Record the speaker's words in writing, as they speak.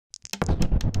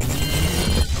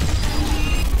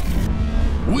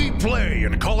play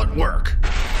and call it work.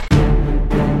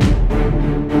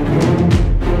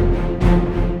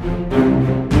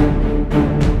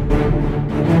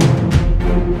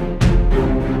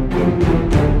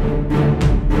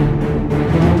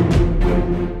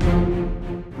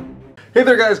 Hey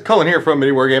there guys, Cullen here from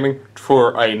MiniWarGaming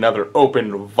for another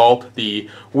Open Vault, the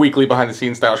weekly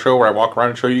behind-the-scenes style show where I walk around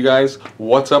and show you guys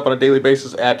what's up on a daily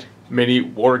basis at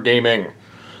MiniWarGaming.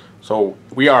 So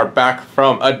we are back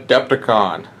from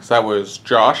Adepticon. So that was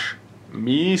Josh,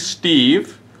 me,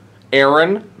 Steve,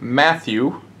 Aaron,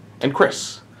 Matthew, and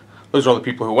Chris. Those are all the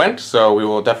people who went, so we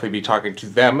will definitely be talking to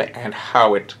them and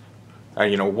how it,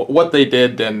 what they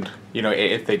did and,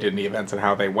 if they did any events and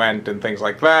how they went and things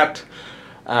like that.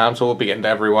 So we'll be getting to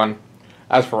everyone.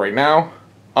 As for right now,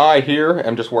 I here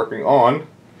am just working on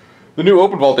the new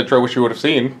Open Vault intro, which you would have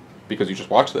seen because you just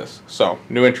watched this. So,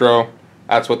 new intro,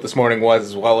 that's what this morning was,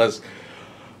 as well as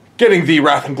getting the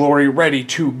Wrath and Glory ready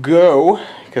to go,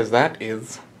 because that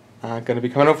is going to be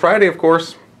coming out Friday, of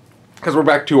course, because we're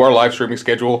back to our live streaming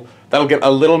schedule. That'll get a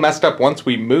little messed up once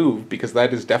we move, because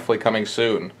that is definitely coming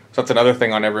soon. So that's another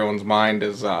thing on everyone's mind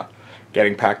is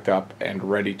getting packed up and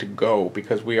ready to go,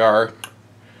 because we are...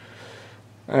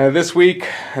 this week,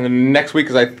 and then next week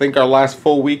is I think our last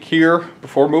full week here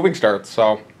before moving starts,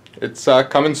 so it's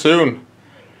coming soon.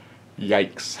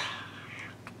 Yikes.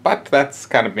 But that's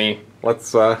kind of me.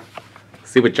 Let's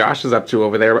see what Josh is up to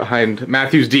over there behind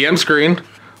Matthew's DM screen,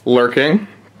 lurking.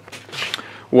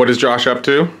 What is Josh up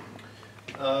to?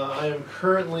 I am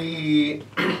currently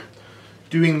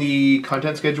doing the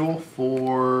content schedule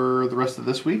for the rest of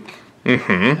this week.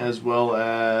 As well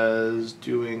as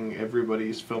doing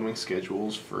everybody's filming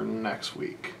schedules for next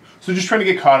week. So just trying to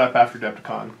get caught up after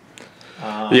Adepticon.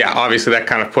 Yeah, obviously that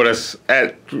kind of put us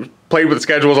played with the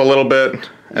schedules a little bit,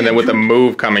 and then with the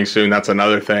move coming soon, that's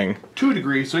another thing. To a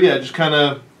degree, so yeah, just kind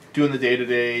of doing the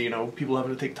day-to-day, people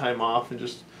having to take time off and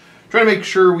just trying to make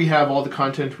sure we have all the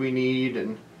content we need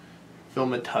and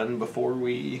film a ton before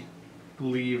we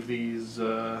leave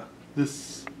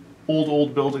this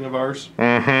old building of ours.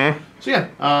 So yeah,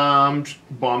 I'm just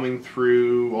bombing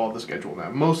through all the schedule now.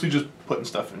 Mostly just putting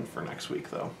stuff in for next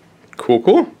week, though.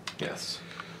 Cool. Yes.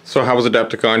 So how was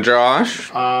Adepticon, Josh?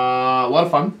 A lot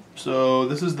of fun. So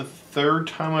this is the third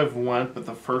time I've went, but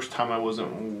the first time I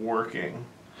wasn't working.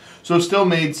 So I've still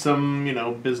made some,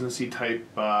 businessy type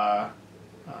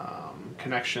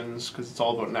connections, because it's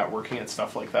all about networking and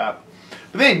stuff like that.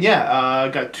 But then, yeah,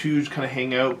 got to kind of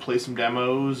hang out, play some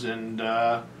demos, and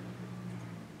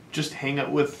just hang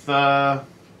out with other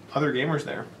gamers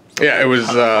there. So yeah, it was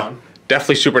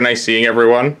definitely super nice seeing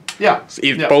everyone. Yeah.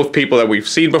 Both people that we've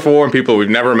seen before and people we've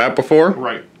never met before.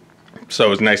 Right. So it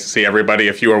was nice to see everybody.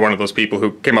 If you were one of those people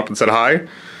who came up and said hi,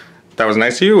 that was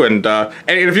nice of you. And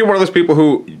if you're one of those people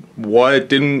who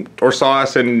didn't or saw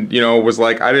us and, was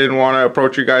like, I didn't want to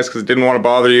approach you guys because it didn't want to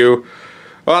bother you,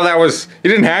 well, you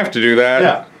didn't have to do that.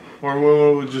 Yeah.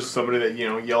 Or just somebody that,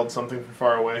 yelled something from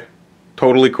far away.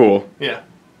 Totally cool. Yeah.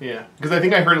 Yeah, because I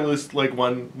think I heard at least like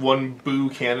one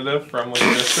boo Canada from like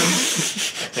a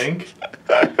distance, I think.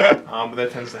 But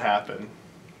that tends to happen.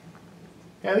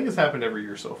 Yeah, I think it's happened every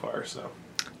year so far. So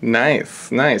nice.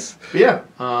 But yeah.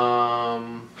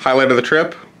 Highlight of the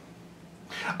trip?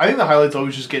 I think the highlight's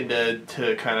always just getting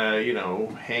to kind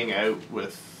of hang out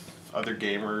with other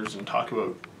gamers and talk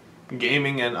about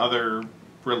gaming and other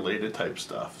related type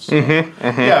stuff. So,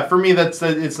 yeah, for me it's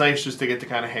nice just to get to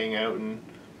kind of hang out and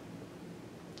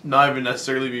not even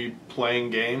necessarily be playing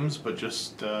games, but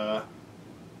just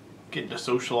getting to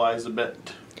socialize a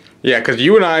bit. Yeah, because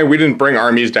you and we didn't bring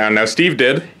armies down. Now, Steve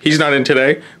did. He's not in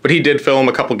today, but he did film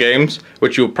a couple games,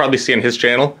 which you'll probably see on his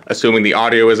channel, assuming the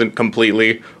audio isn't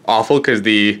completely awful, because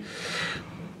the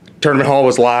tournament hall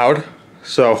was loud.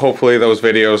 So hopefully those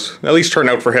videos at least turn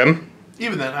out for him.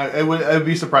 Even then, I'd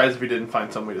be surprised if he didn't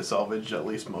find some way to salvage at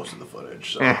least most of the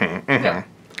footage. So, yeah.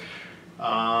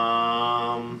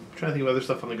 Trying to think of other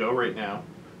stuff on the go right now.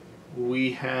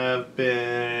 We have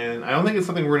been... I don't think it's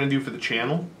something we're going to do for the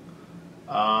channel.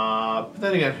 But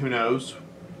then again, who knows?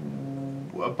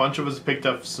 A bunch of us picked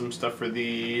up some stuff for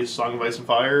the Song of Ice and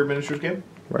Fire miniatures game.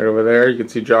 Right over there, you can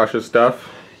see Josh's stuff.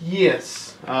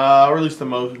 Yes. Or at least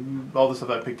all the stuff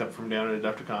I picked up from down at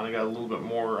Adepticon. I got a little bit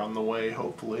more on the way,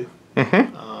 hopefully.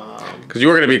 Because you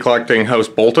were going to be collecting House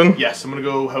Bolton? Yes, I'm going to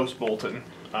go House Bolton.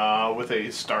 With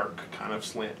a Stark kind of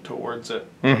slant towards it.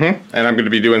 And I'm going to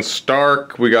be doing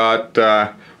Stark. We got,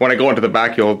 when I go into the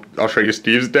back, I'll show you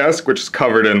Steve's desk, which is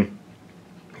covered in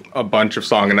a bunch of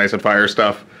Song of Ice and Fire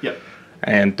stuff. Yep.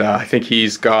 And I think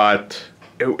he's got,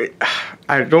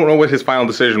 I don't know what his final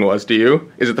decision was, do you?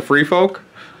 Is it the Free Folk?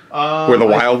 With the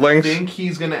wildlings? I think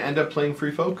he's going to end up playing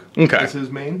Free Folk. Okay. As his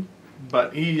main.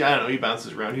 But I don't know, he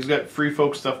bounces around. He's got Free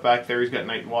Folk stuff back there, he's got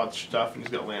Night Watch stuff, and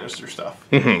he's got Lannister stuff.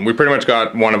 We pretty much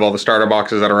got one of all the starter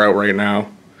boxes that are out right now.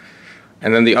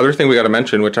 And then the other thing we got to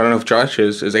mention, which I don't know if Josh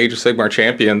is Age of Sigmar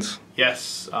Champions.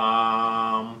 Yes.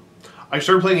 I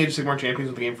started playing Age of Sigmar Champions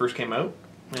when the game first came out.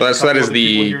 So that is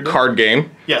the card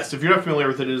game. Yes, if you're not familiar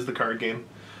with it, it is the card game.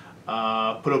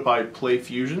 Put out by Play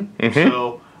Fusion.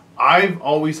 So I've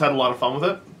always had a lot of fun with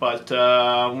it, but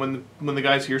when the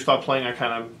guys here stopped playing, I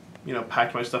kind of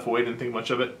packed my stuff away, didn't think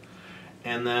much of it.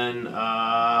 And then when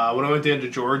I went down to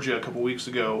Georgia a couple weeks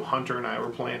ago, Hunter and I were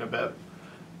playing a bit.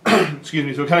 Excuse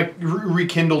me. So it kind of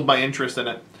rekindled my interest in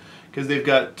it because they've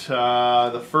got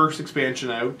the first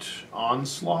expansion out,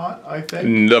 Onslaught, I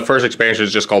think. The first expansion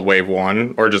is just called Wave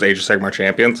 1, or just Age of Sigmar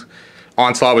Champions.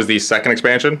 Onslaught was the second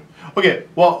expansion. Okay,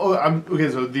 well,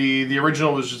 so the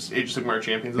original was just Age of Sigmar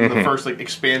Champions, and the first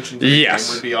expansion to the game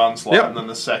would be Onslaught, and then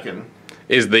the second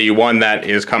is the one that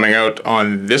is coming out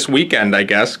on this weekend, I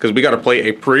guess, because we got to play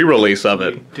a pre-release of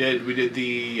it. We did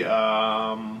the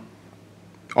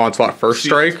Onslaught First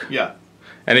Strike. Yeah,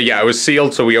 and it was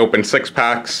sealed, so we opened 6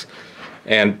 packs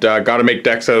and got to make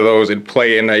decks out of those and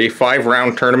play in a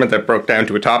 5-round tournament that broke down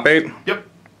to a top 8. Yep,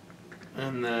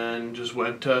 and then just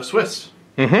went Swiss.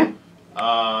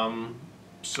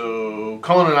 So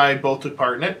Cullen and I both took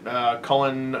part in it.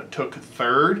 Cullen took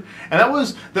 3rd, and that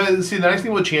was the nice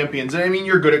thing with Champions. I mean,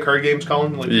 you're good at card games,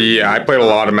 Cullen. I played a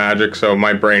lot of Magic, so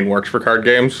my brain works for card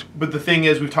games. But the thing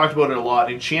is, we've talked about it a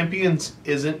lot. And Champions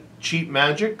isn't cheap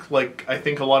Magic, like I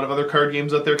think a lot of other card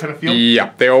games out there kind of feel.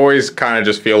 Yeah, they always kind of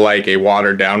just feel like a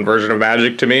watered down version of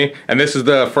Magic to me. And this is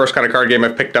the first kind of card game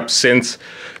I've picked up since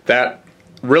that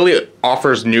really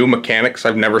offers new mechanics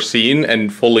I've never seen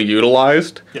and fully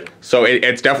utilized. Yep. So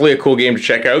it's definitely a cool game to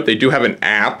check out. They do have an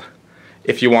app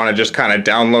if you want to just kind of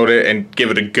download it and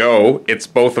give it a go. It's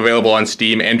both available on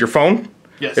Steam and your phone.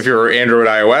 Yes. If you're Android,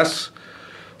 iOS.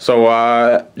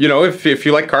 So, if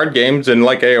you like card games and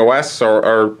like AOS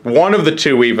or one of the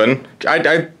two even,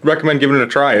 I'd recommend giving it a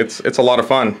try. It's a lot of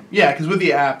fun. Yeah, because with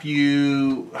the app,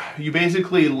 you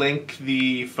basically link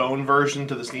the phone version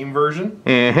to the Steam version,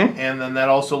 and then that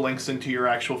also links into your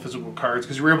actual physical cards,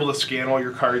 because you're able to scan all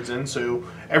your cards in, so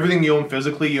everything you own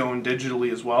physically, you own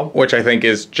digitally as well. Which I think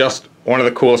is just one of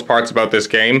the coolest parts about this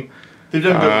game. They've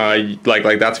done good.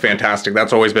 Like that's fantastic.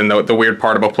 That's always been the weird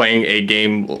part about playing a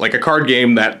game, like a card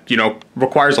game that,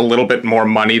 requires a little bit more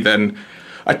money than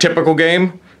a typical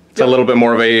game. It's a little bit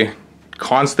more of a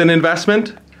constant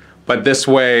investment, but this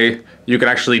way you can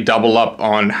actually double up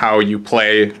on how you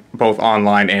play both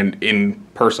online and in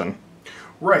person.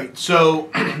 Right. So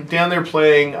down there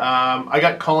playing, I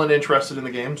got Cullen interested in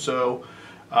the game, so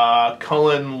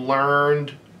Cullen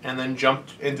learned and then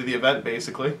jumped into the event,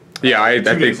 basically. Yeah, I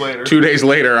think 2 days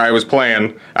later I was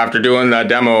playing after doing the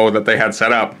demo that they had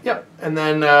set up. Yep, and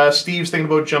then Steve's thinking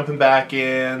about jumping back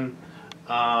in.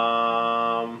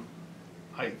 I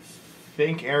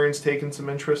think Aaron's taken some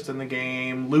interest in the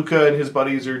game. Luca and his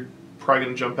buddies are probably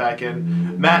going to jump back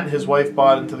in. Matt and his wife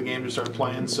bought into the game to start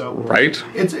playing. So right,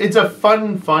 it's a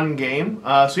fun game.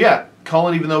 So yeah,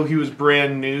 Cullen, even though he was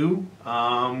brand new,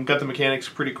 got the mechanics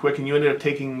pretty quick, and you ended up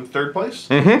taking 3rd place.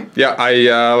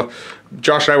 Yeah,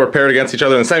 Josh and I were paired against each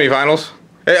other in the semifinals.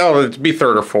 It'd be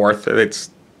 3rd or 4th.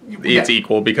 It's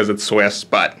equal because it's Swiss,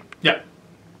 but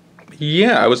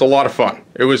yeah, it was a lot of fun.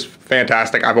 It was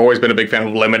fantastic. I've always been a big fan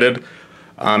of limited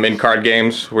in card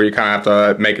games, where you kind of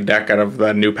have to make a deck out of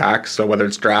the new packs. So whether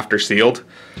it's draft or sealed,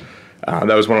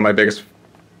 that was one of my biggest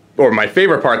or my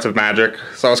favorite parts of Magic.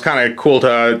 So it's kind of cool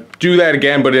to do that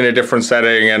again, but in a different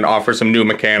setting, and offer some new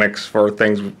mechanics for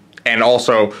things, and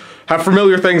also have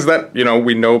familiar things that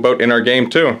we know about in our game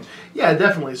too. Yeah,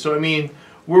 definitely. So I mean,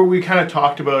 where we kind of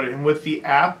talked about it, and with the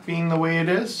app being the way it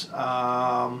is,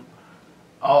 I'll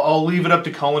leave it up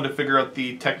to Cullen to figure out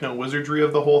the techno wizardry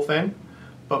of the whole thing,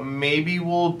 but maybe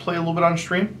we'll play a little bit on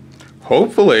stream.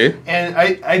 Hopefully. And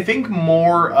I think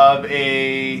more of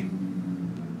a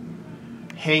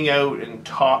hang out and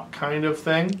talk kind of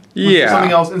thing. Yeah.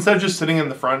 Something else, instead of just sitting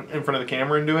in front of the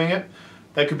camera and doing it.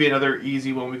 That could be another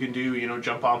easy one we can do,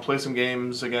 jump on, play some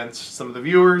games against some of the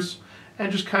viewers, and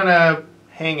just kind of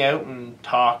hang out and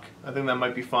talk. I think that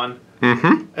might be fun.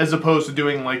 As opposed to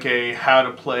doing like a how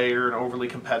to play or an overly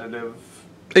competitive.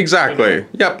 Exactly.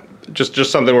 Yep.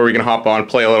 Just something where we can hop on,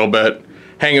 play a little bit,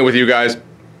 hang out with you guys.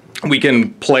 We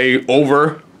can play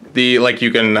over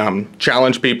you can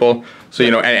challenge people. So,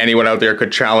 anyone out there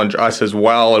could challenge us as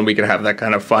well, and we could have that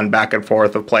kind of fun back and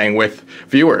forth of playing with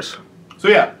viewers. So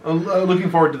yeah,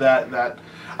 looking forward to that.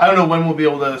 I don't know when we'll be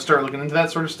able to start looking into that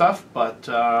sort of stuff, but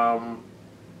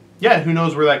yeah, who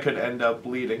knows where that could end up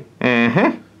leading.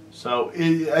 Mm-hmm. So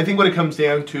I think what it comes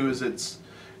down to is it's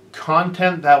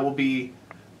content that will be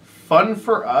fun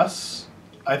for us,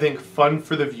 I think fun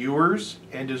for the viewers,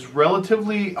 and is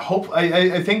relatively,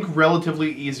 I think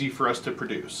relatively easy for us to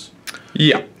produce.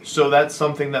 Yeah. So that's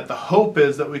something that the hope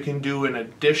is that we can do in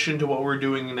addition to what we're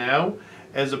doing now,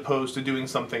 as opposed to doing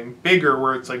something bigger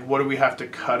where it's like, what do we have to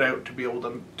cut out to be able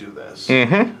to do this?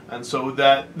 Mm-hmm. And so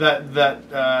that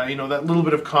you know, that little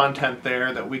bit of content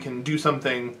there that we can do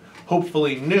something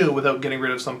hopefully new without getting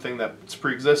rid of something that's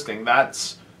pre-existing.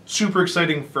 That's super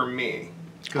exciting for me.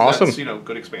 Awesome. That's, you know,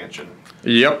 good expansion.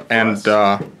 Yep. And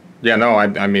yeah, no,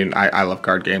 I mean, I love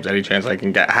card games. Any chance I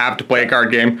can have to play a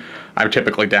card game, I'm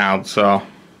typically down. So.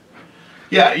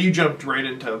 Yeah, you jumped right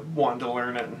into wanting to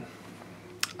learn it.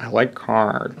 I like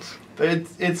cards.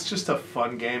 It's just a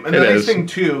fun game. And the nice thing,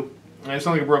 too, and I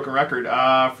sound like a broken record,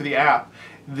 for the app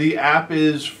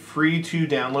is free to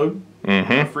download,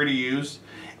 free to use,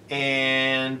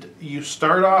 and you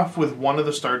start off with one of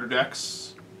the starter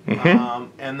decks,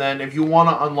 and then if you want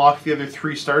to unlock the other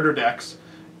 3 starter decks,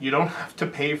 you don't have to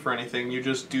pay for anything. You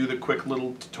just do the quick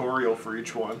little tutorial for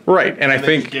each one. Right, and I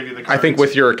think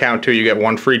with your account, too, you get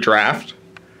 1 free draft.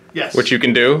 Yes. Which you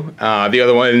can do. The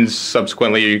other ones,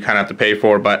 subsequently, you kind of have to pay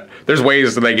for. But there's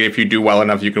ways that, like, if you do well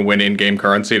enough, you can win in-game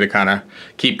currency to kind of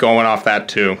keep going off that,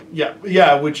 too.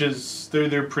 Yeah, which is,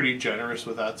 they're pretty generous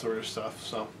with that sort of stuff,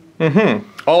 so.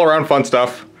 All around fun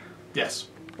stuff. Yes.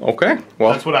 Okay,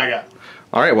 well. That's what I got.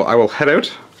 All right, well, I will head out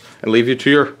and leave you to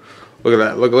your, look at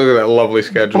that, look at that lovely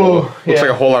schedule. Oh, Looks like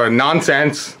a whole lot of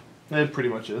nonsense. It pretty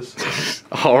much is.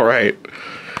 All right.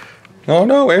 Oh,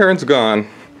 no, Erin's gone.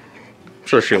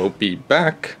 Sure, she'll be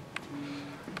back.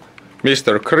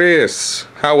 Mr. Chris,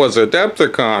 how was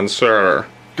Adepticon, sir?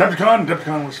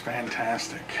 Adepticon was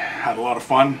fantastic. Had a lot of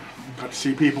fun. Got to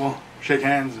see people, shake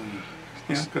hands, and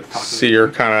yeah, good to talk to see them.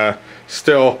 You're kind of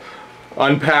still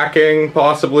unpacking,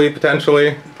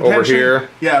 potentially over here.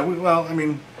 Yeah, well, I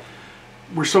mean,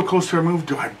 we're so close to our move.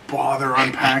 Do I bother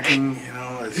unpacking? You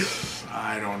know,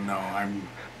 I don't know.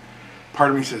 Part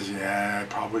of me says, yeah, I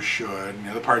probably should, and the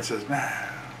other part says, nah.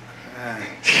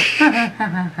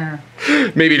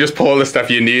 Maybe just pull the stuff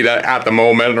you need at the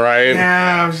moment, right?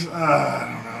 Yeah, I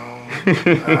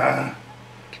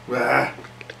don't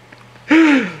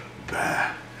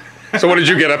know. So what did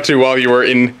you get up to while you were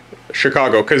in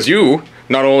Chicago? Because you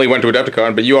not only went to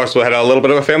Adepticon, but you also had a little bit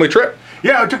of a family trip.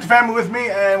 Yeah, I took the family with me,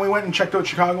 and we went and checked out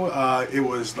Chicago. It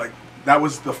was like, that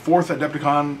was the 4th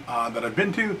Adepticon that I've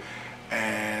been to.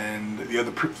 And the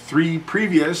other 3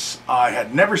 previous, I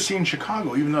had never seen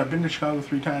Chicago, even though I'd been to Chicago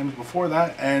 3 times before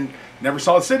that, and never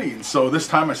saw the city. And so this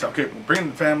time I said, okay, we'll bring in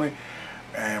the family,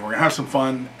 and we're gonna have some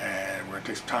fun, and we're gonna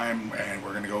take some time, and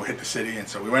we're gonna go hit the city. And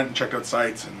so we went and checked out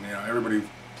sites, and you know, everybody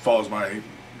follows my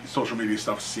social media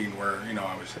stuff, seen where, you know,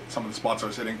 I was some of the spots I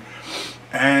was hitting,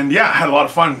 and yeah, I had a lot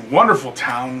of fun. Wonderful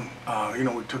town. You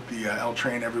know, we took the L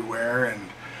train everywhere, and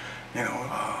you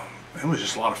know. It was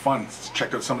just a lot of fun.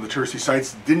 Checked out some of the touristy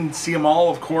sites. Didn't see them all,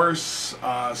 of course.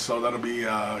 So that'll be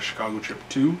Chicago trip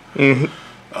 2.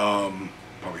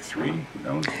 Probably 3. Who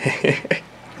knows?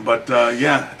 But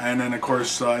yeah, and then of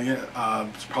course,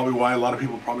 it's probably why a lot of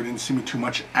people probably didn't see me too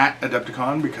much at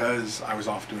Adepticon, because I was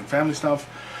off doing family stuff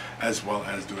as well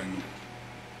as doing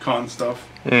con stuff.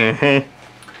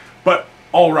 But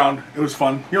all around, it was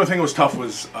fun. The only thing that was tough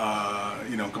was,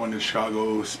 you know, going to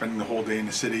Chicago, spending the whole day in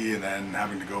the city, and then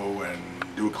having to go and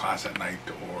do a class at night,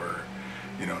 or,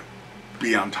 you know,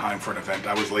 be on time for an event.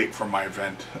 I was late for my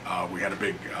event. We had a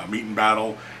big meet and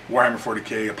battle, Warhammer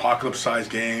 40K, apocalypse-sized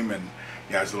game, and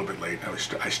yeah, I was a little bit late.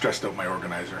 I stressed out my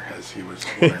organizer as he was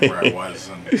wondering where I was,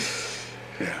 and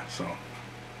yeah, so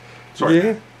sorry.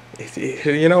 Yeah.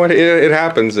 You know what? It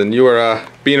happens, and you were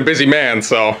being a busy man,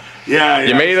 so yeah.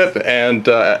 You made it, and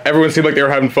everyone seemed like they were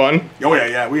having fun. Oh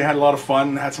yeah, we had a lot of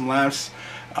fun, had some laughs.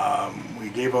 We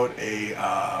gave out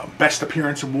a Best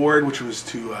Appearance Award, which was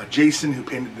to Jason, who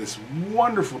painted this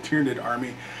wonderful Tyranid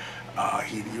army.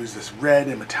 He used this red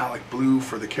and metallic blue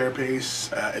for the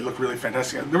carapace. It looked really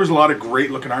fantastic. There was a lot of great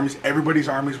looking armies. Everybody's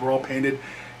armies were all painted,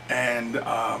 and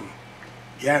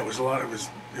yeah, it was a lot. It was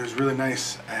really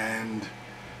nice, and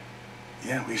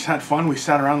yeah, we just had fun. We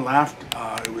sat around and laughed.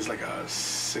 It was like a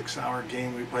 6-hour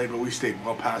game we played, but we stayed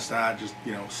well past that, just,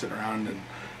 you know, sitting around and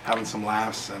having some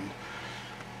laughs, and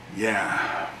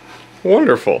yeah.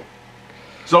 Wonderful.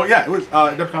 So yeah, it was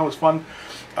Adepticon was fun.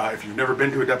 If you've never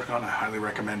been to Adepticon, I highly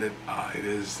recommend it. It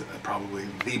is probably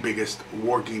the biggest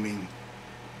wargaming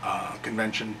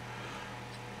convention,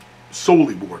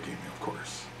 solely wargaming, of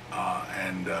course,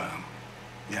 and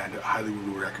yeah, I highly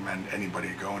would recommend anybody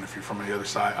go. And if you're from the other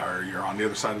side, or you're on the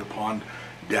other side of the pond,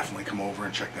 definitely come over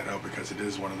and check that out, because it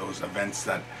is one of those events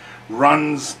that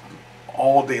runs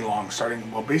all day long,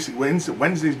 starting, well, basically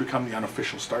Wednesdays become the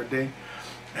unofficial start day,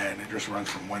 and it just runs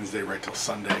from Wednesday right till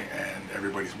Sunday, and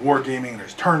everybody's wargaming,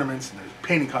 there's tournaments, and there's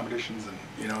painting competitions, and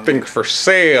you know, things for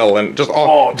sale, and just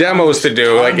all demos to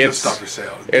do. Like, it's stuff for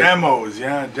sale, demos,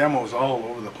 yeah, demos all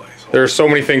over the place. There's so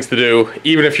many things to do,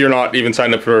 even if you're not even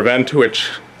signed up for an event, which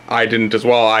I didn't as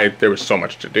well. There was so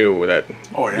much to do with it.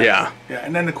 Oh yeah. Yeah. Yeah,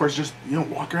 and then of course just, you know,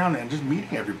 walk around and just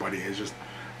meeting everybody is just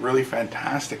really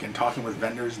fantastic, and talking with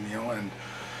vendors, and you know, and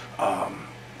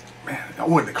man,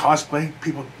 oh, and the cosplay,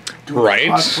 people doing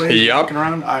cosplay, walking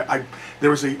around.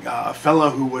 There was a fella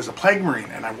who was a plague marine,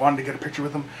 and I wanted to get a picture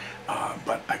with him,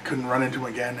 but I couldn't run into him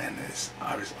again, and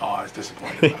I was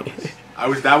disappointed.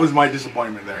 That was my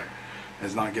disappointment there,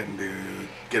 is not getting to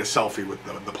get a selfie with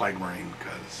the plague marine,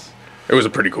 because it was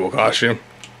a pretty cool costume.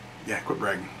 Yeah, quit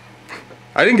bragging.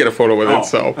 I didn't get a photo with it,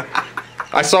 so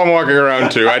I saw him walking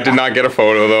around too. I did not get a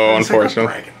photo though,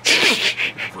 unfortunately.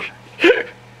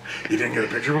 You didn't get a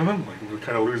picture with him? Like, what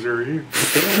kind of loser are you?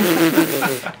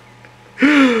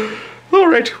 All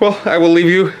right, well, I will leave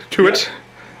you to it,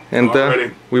 and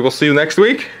we will see you next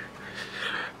week.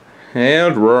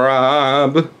 And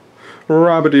Rob.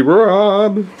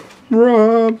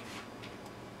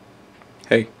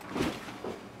 Hey.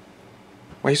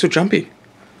 Why are you so jumpy?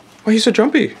 Why are you so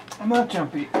jumpy? I'm not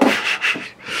jumpy.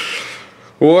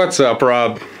 What's up,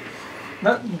 Rob?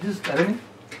 Nothing, just editing.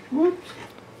 Whoops.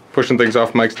 Pushing things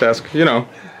off Mike's desk, you know,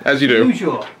 as you do.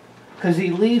 Usual. Because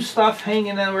he leaves stuff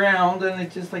hanging around, and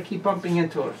it's just like keep bumping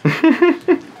into it.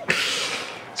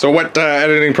 So what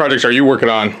editing projects are you working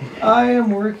on? I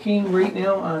am working right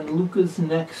now on Luca's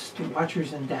next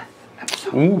Watchers in Death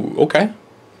episode. Ooh, okay.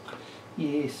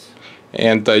 Yes.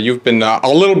 And you've been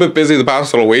a little bit busy the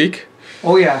past little week.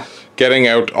 Oh, yeah. Getting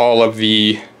out all of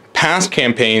the past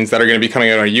campaigns that are going to be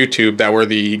coming out on YouTube that were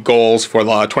the goals for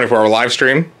the 24-hour live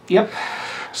stream. Yep.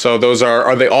 So those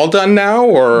are they all done now,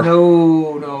 or?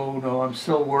 No. I'm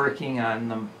still working on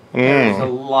them. There's a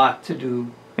lot to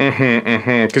do.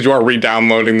 Because you are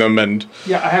re-downloading them, and...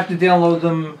 Yeah, I have to download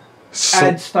them,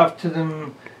 add stuff to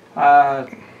them,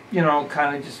 you know,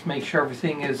 kind of just make sure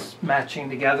everything is matching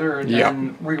together, and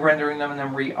then re-rendering them and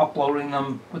then re-uploading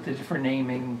them with the different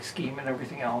naming scheme and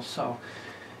everything else. So,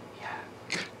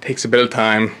 yeah. Takes a bit of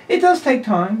time. It does take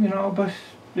time, you know, but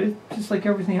it's just like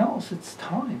everything else. It's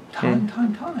time.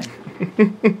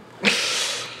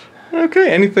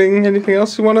 Okay, anything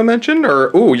else you want to mention?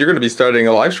 Or, ooh, you're going to be starting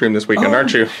a live stream this weekend,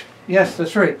 aren't you? Yes,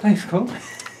 that's right. Thanks, Cole.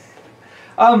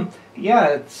 Yeah,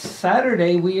 it's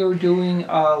Saturday. We are doing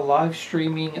a live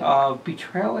streaming of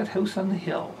Betrayal at House on the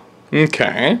Hill.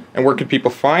 Okay. And where can people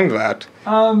find that?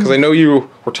 Because I know you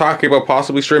were talking about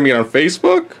possibly streaming it on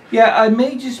Facebook? Yeah, it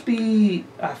may just be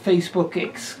a Facebook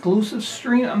exclusive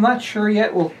stream. I'm not sure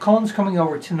yet. Well, Cullen's coming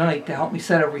over tonight to help me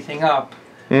set everything up.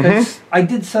 I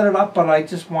did set it up, but I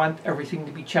just want everything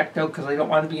to be checked out because I don't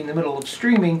want to be in the middle of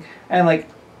streaming and like,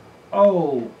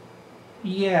 oh,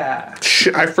 yeah.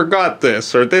 I forgot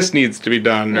this, or this needs to be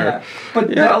done. Yeah. Or,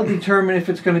 but that'll determine if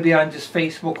it's going to be on just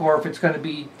Facebook or if it's going to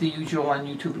be the usual on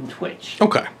YouTube and Twitch.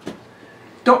 Okay.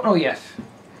 Don't know yet,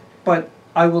 but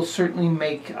I will certainly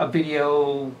make a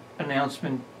video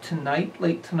announcement tonight,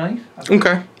 late tonight.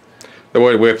 Okay.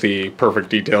 With the perfect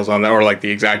details on that, or like the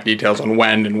exact details on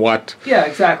when and what. Yeah,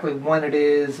 exactly. When it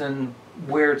is and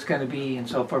where it's going to be and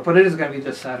so forth. But it is going to be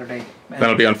this Saturday.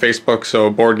 That'll be on Facebook, so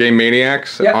Board Game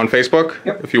Maniacs on Facebook,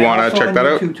 if you want to check that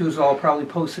out. YouTube too, so I'll probably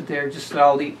post it there just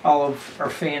so all of our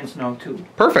fans know too.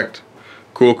 Perfect.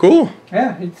 Cool.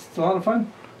 Yeah, it's a lot of fun.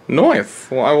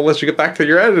 Nice. Well, I will let you get back to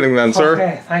your editing then, sir.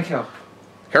 Okay, thank you.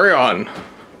 Carry on.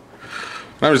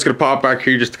 I'm just going to pop back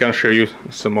here just to kind of show you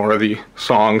some more of the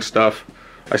song stuff.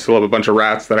 I still have a bunch of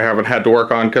rats that I haven't had to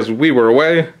work on because we were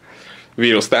away.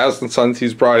 Vito's Thousand Sons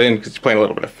he's brought in because he's playing a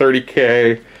little bit of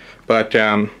 30K. But,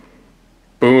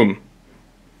 boom.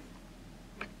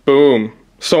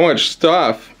 So much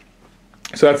stuff.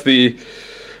 So that's the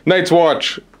Night's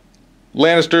Watch,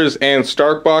 Lannisters, and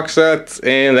Stark box sets.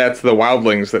 And that's the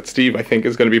Wildlings that Steve, I think,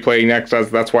 is going to be playing next.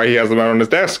 That's why he has them out on his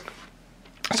desk.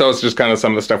 So it's just kind of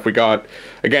some of the stuff we got.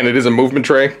 Again, it is a movement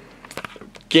tray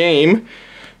game.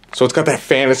 So it's got that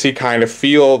fantasy kind of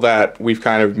feel that we've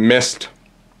kind of missed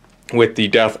with the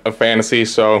death of fantasy.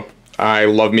 So I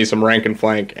love me some rank and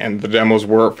flank, and the demos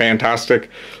were fantastic.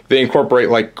 They incorporate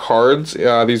like cards.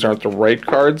 These aren't the right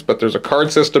cards, but there's a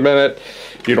card system in it.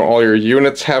 You know, all your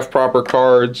units have proper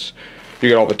cards. You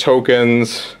get all the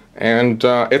tokens, and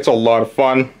it's a lot of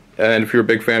fun. And if you're a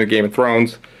big fan of Game of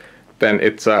Thrones, then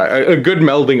it's a good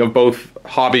melding of both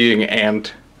hobbying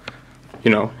and,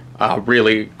 you know, a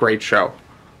really great show.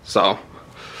 So,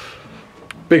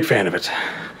 Big fan of it.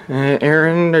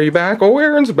 Aaron, are you back? Oh,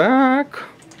 Aaron's back.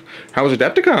 How was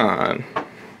Adepticon?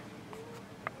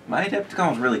 My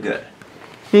Adepticon was really good.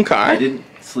 Okay. I didn't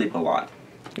sleep a lot.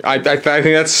 I think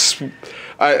that's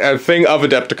a thing of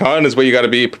Adepticon is what you got to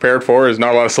be prepared for is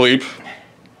not a lot of sleep.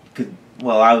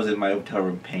 Well, I was in my hotel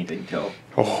room painting till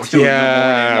 2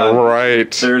 yeah, in the morning on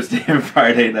right. Thursday and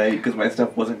Friday night because my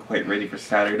stuff wasn't quite ready for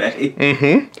Saturday.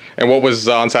 Mm-hmm. And what was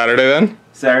on Saturday then?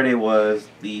 Saturday was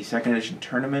the second edition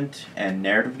tournament and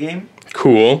narrative game.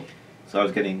 Cool. So I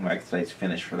was getting my exercise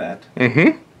finished for that.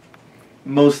 Mm-hmm.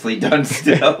 Mostly done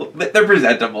still. They're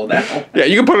presentable now. Yeah,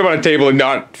 you can put them on a table and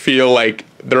not feel like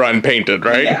they're unpainted,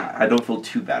 right? Yeah, I don't feel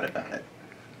too bad about it.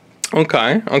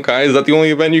 Okay, okay. Is that the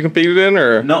only event you competed in,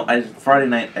 or? No, Friday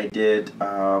night I did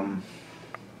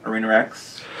Arena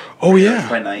Rex. Oh, yeah.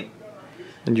 Friday night.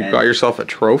 And you got yourself a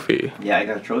trophy. Yeah, I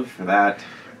got a trophy for that.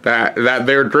 That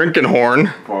there drinking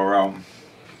horn. For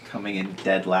coming in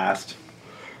dead last.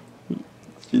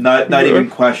 Not even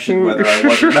question whether I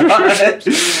was or not.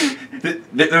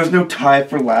 There was no tie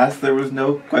for last. There was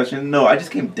no question. No, I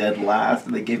just came dead last,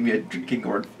 and they gave me a drinking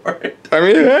horn for it. I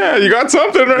mean, yeah, you got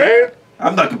something, right?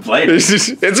 I'm not complaining.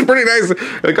 It's a pretty nice.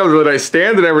 It comes with a nice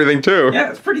stand and everything too. Yeah,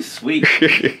 it's pretty sweet.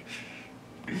 I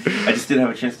just didn't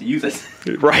have a chance to use it.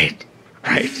 Right.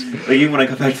 Right. Like, even when I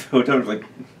got back to the hotel, I was like,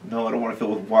 no, I don't want to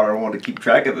fill with water. I want to keep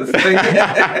track of this thing.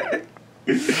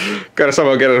 Gotta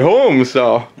somehow get it home,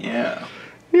 so. Yeah.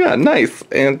 Yeah, nice.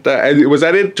 And was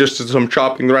that it? Just some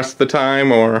shopping the rest of the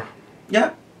time, or?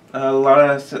 Yeah. A lot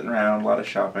of sitting around, a lot of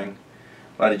shopping,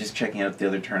 a lot of just checking out the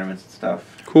other tournaments and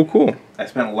stuff. Cool, cool. I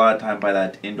spent a lot of time by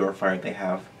that indoor fire they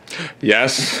have.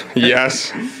 Yes,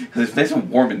 yes. Because it's nice and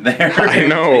warm in there. I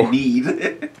know. I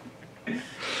need.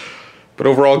 But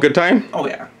overall, good time? Oh,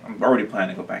 yeah. I'm already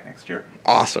planning to go back next year.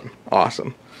 Awesome,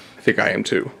 awesome. I think I am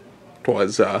too. It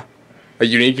was a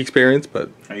unique experience, but...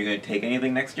 Are you going to take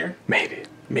anything next year? Maybe.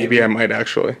 Maybe I might,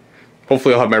 actually.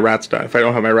 Hopefully I'll have my rats done. If I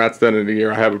don't have my rats done in a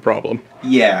year, I have a problem.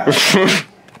 Yeah.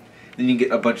 Then you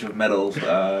get a bunch of metal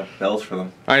bells for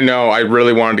them. I know. I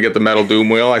really wanted to get the metal doom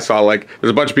wheel. I saw, like, there's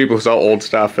a bunch of people who sell old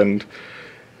stuff, and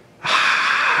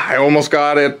I almost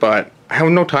got it, but I have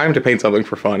no time to paint something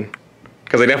for fun.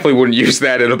 Because I definitely wouldn't use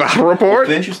that in a battle report.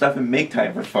 Finish your stuff and make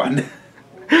time for fun.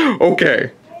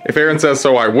 Okay. If Aaron says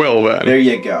so, I will then. There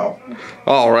you go.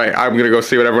 All right. I'm going to go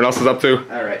see what everyone else is up to.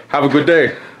 All right. Have a good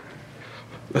day.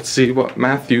 Let's see what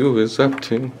Matthew is up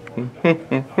to.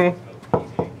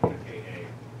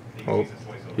 Oh,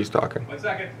 he's talking. 1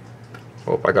 second.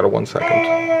 Oh, I got a 1 second.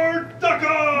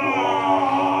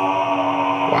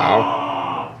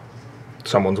 Wow.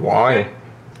 Someone's whining.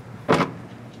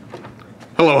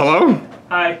 Hello, hello.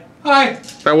 Hi. Hi.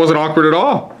 That wasn't awkward at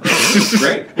all.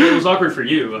 Great. Well, it was awkward for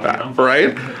you.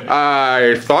 Right?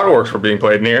 I thought orcs were being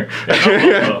played in here.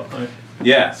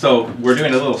 Yeah, so we're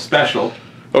doing a little special.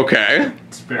 Okay.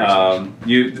 It's very special.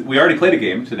 We already played a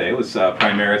game today. It was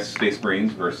Primaris Space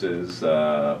Marines versus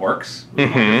Orcs.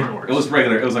 Mm-hmm. It was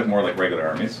regular. It was like more like regular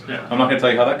armies. Yeah. I'm not going to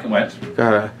tell you how that went.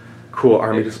 Got a cool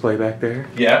army display back there.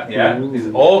 Yeah, yeah. Ooh. These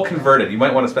are all converted. You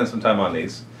might want to spend some time on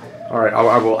these. All right,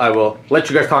 I will let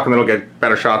you guys talk, and then I'll get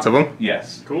better shots of them.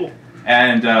 Yes. Cool.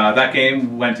 And that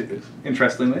game went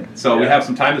interestingly. So we have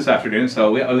some time this afternoon.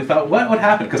 So we thought, what would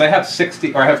happen? Because I have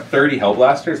 30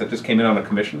 Hellblasters that just came in on a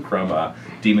commission from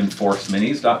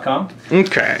DemonForceMinis.com.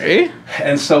 Okay.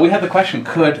 And so we had the question: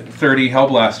 could 30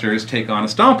 Hellblasters take on a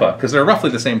Stompa? Because they're roughly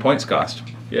the same points cost.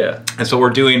 Yeah. And so we're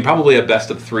doing probably a best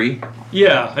of 3.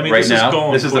 Yeah. I mean, right this now. is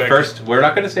going This is quick. the first. We're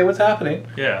not going to say what's happening.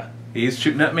 Yeah. He's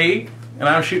shooting at me, and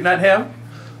I'm shooting at him.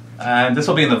 And this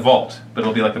will be in the vault, but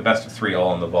it'll be like the best of 3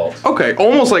 all in the vault. Okay,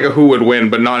 almost like a who would win,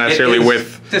 but not necessarily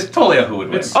with... It's totally a who would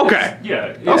win. Okay.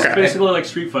 It's Okay. basically like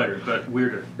Street Fighter, but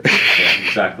weirder. Yeah,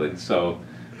 exactly. So,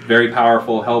 very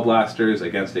powerful Hellblasters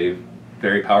against a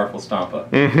very powerful Stompa.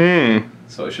 Mm-hmm.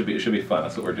 So it should be fun.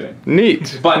 That's what we're doing.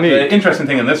 Neat. But Neat. the interesting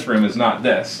thing in this room is not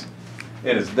this.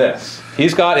 It is this.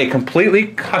 He's got a completely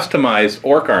customized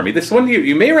orc army. This one,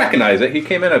 you may recognize it. He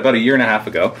came in about a year and a half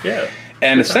ago. Yeah.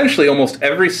 And essentially, almost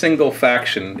every single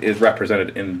faction is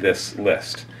represented in this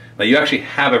list. Now, you actually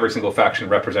have every single faction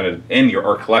represented in your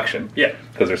orc collection. Yeah.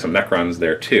 Because there's some Necrons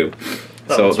there, too.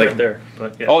 So it's right there.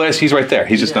 But yeah. Oh, he's right there.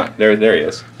 He's just not... There he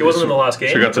is. He wasn't in the last game.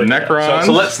 So we got some but yeah. Necrons.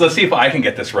 So let's see if I can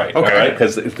get this right. Okay. All right?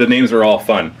 Because the names are all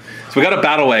fun. So we got a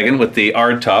battle wagon with the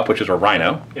Ard top, which is a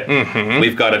rhino. Yeah. Mm-hmm.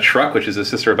 We've got a truck, which is a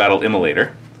Sister of Battle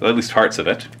Immolator. At least parts of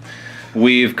it.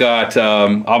 We've got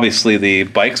obviously the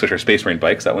bikes, which are Space Marine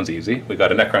bikes. That one's easy. We've got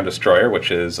a Necron Destroyer,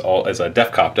 which is a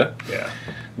Defcopta. Yeah.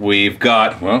 We've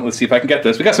got, well, let's see if I can get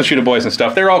this. We got some Shooter Boys and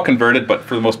stuff. They're all converted, but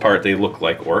for the most part, they look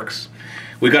like orcs.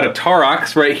 We got a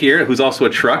Taurox right here, who's also a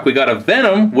truck. We got a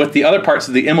Venom with the other parts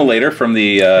of the immolator from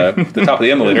the top of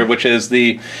the immolator, which is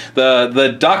the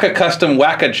DACA custom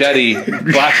Wacka Jetty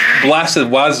blasted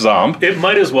Wazomb. It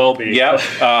might as well be.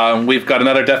 Yep. We've got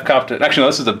another Deathcopter. Actually, no,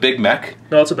 this is a big mech.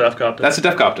 No, it's a Deathcopter. That's a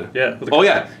Deathcopter. Yeah. Oh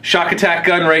yeah, shock attack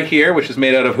gun right here, which is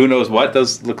made out of who knows what.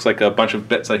 Does looks like a bunch of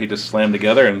bits that he just slammed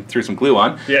together and threw some glue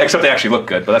on. Yeah. Except they actually look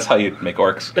good, but that's how you make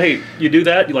orcs. Hey, you do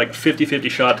that, you like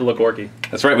 50-50 shot to look orky.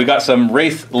 That's right. We got some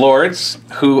Wraith Lords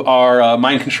who are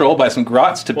mind controlled by some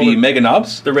Grots to be Mega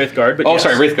Knobs. The Wraith Guard, but oh,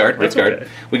 sorry, Wraith Guard. Wraith Guard. Okay.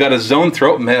 We got a Zone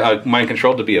Throat mind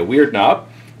controlled to be a Weird Knob.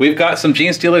 We've got some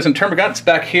Gene Stealers and Termagants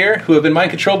back here who have been mind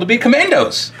controlled to be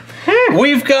Commandos.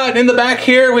 We've got in the back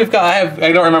here. We've got.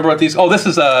 I don't remember what these. Oh, this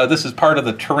is part of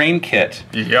the terrain kit.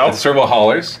 Yep. The servo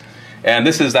haulers, and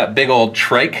this is that big old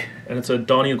trike. And it's a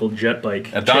Dawn Eagle jet bike.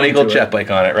 A Dawn Eagle jet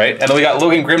bike on it, right? And then we got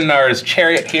Logan Grimnar's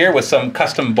chariot here with some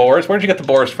custom boars. Where'd you get the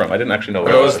boars from? I didn't actually know.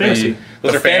 Those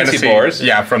are fantasy boars.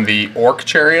 Yeah, from the Orc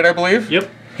chariot, I believe. Yep.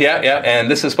 Yeah, yeah.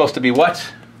 And this is supposed to be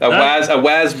what? A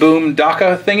Waz Boom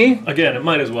DACA thingy? Again, it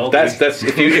might as well be. That's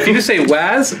if you just say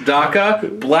Waz,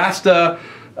 DACA, Blasta,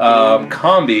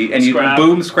 Combi, and you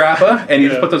Boom Scrappa, and you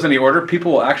just put those in the order,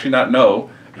 people will actually not know,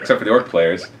 except for the Orc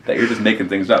players, that you're just making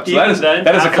things up. So that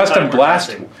is a custom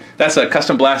blast. That's a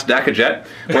custom blast DACA jet,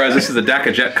 whereas this is a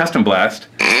DACA jet custom blast.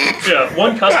 Yeah,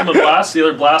 one custom of blasts, the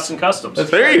other blasts and customs.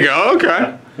 There you go.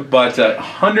 Okay. But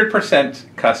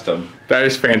 100% custom. That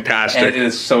is fantastic. And it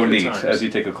is so neat as you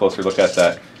take a closer look at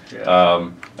that. Yeah.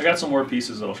 I got some more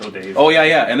pieces that'll show Dave. Oh yeah,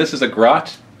 yeah, and this is a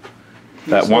Grot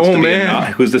that wants to be a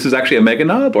knob. This is actually a Mega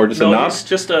Knob or just a knob? It's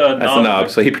just a knob. That's a knob.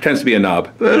 So he pretends to be a knob.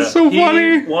 That's so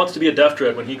funny. He wants to be a Death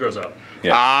Dread when he grows up.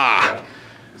 Yeah. Ah.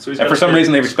 So and for some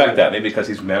reason they respect that. Maybe because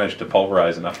he's managed to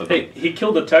pulverize enough of them. Hey, he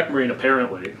killed a Tech Marine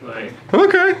apparently.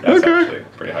 Okay. That's actually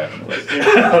pretty high on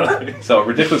the list. So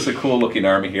ridiculously cool looking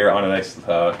army here on a nice,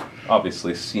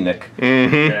 obviously scenic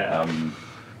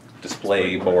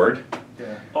display board.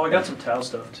 Yeah. Oh, I got some Tau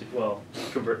stuff too. Well,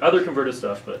 other converted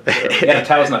stuff, but yeah,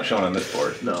 Tau's not shown on this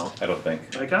board. No, I don't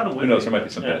think. I got them. Who knows? There might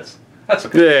be some bits. That's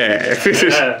okay.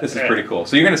 Yeah. This is pretty cool.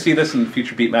 So you're going to see this in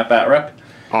future beat map bat rep.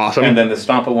 Awesome. And then the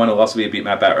Stompa one will also be a beat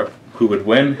map bat rep. Who would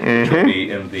win? Which will be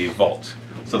in the vault.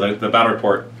 So the battle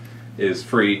report is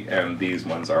free, and these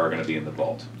ones are going to be in the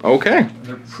vault. Okay.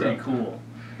 They're pretty cool.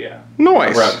 Yeah.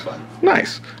 Nice. We're having fun.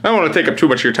 Nice. I don't want to take up too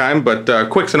much of your time, but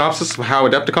quick synopsis of how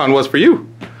Adepticon was for you.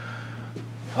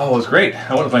 Oh, it was great.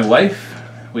 I went with my wife.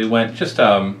 We went just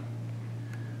for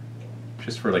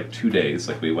like 2 days.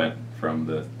 Like we went from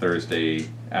the Thursday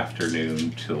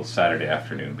afternoon till Saturday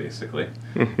afternoon, basically.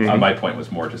 My point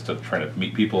was more just to try to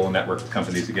meet people and network with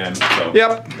companies again. So,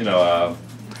 yep. You know,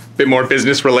 bit more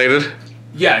business related.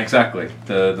 Yeah, exactly.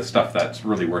 The stuff that's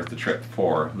really worth the trip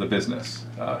for the business.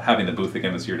 Having the booth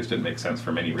again this year just didn't make sense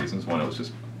for many reasons. One, it was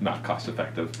just not cost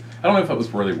effective. I don't know if it was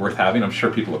really worth having. I'm sure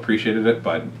people appreciated it,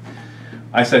 but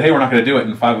I said, hey, we're not going to do it,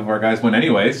 and 5 of our guys went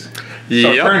anyways. So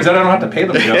it turns out I don't have to pay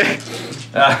them to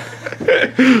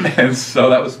go. And so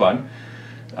that was fun.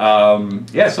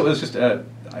 Yeah, so it was just, I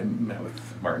met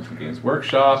with Martin from Games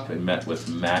Workshop, I met with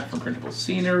Matt from Printable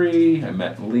Scenery, I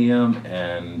met Liam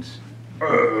and,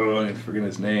 I forget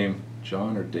his name,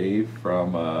 John or Dave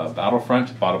from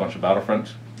Battlefront, bought a bunch of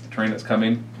Battlefront terrain that's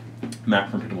coming.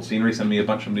 Matt from Printable Scenery sent me a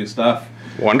bunch of new stuff.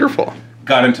 Wonderful.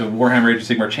 Got into Warhammer Age of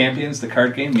Sigmar Champions, the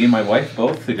card game. Me and my wife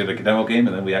both. We did a demo game,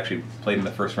 and then we actually played in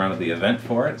the first round of the event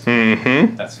for it. So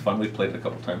that's fun. We've played it a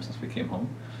couple times since we came home.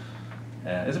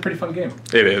 It's a pretty fun game.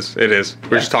 It is. It is.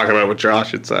 We're just talking about it with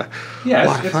Josh. It's a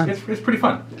lot of fun. It's pretty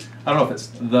fun. I don't know if it's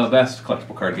the best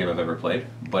collectible card game I've ever played,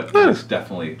 but it's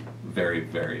definitely very,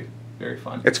 very, very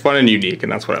fun. It's fun and unique,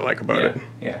 and that's what I like about it.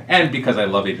 Yeah, and because I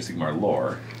love Age of Sigmar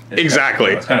lore.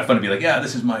 Exactly. It's kind of fun to be like, yeah,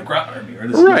 this is my Grot army, or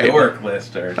this is my orc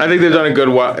list. Or I think they've done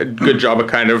a good job of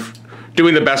kind of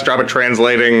doing the best job of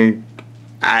translating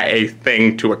a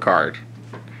thing to a card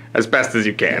as best as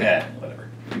you can. Yeah, whatever.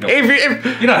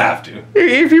 If you don't have to.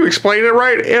 If you explain it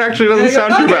right, it actually doesn't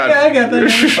sound too bad. Yeah, I get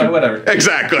that. Whatever.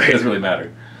 Exactly. It doesn't really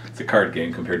matter. It's a card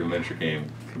game compared to a miniature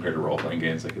game, compared to role-playing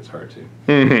games. Like, it's hard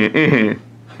to.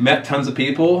 Met tons of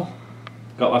people.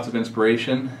 Got lots of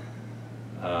inspiration.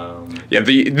 Yeah,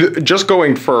 just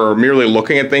going for merely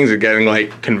looking at things and getting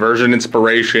like conversion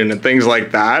inspiration and things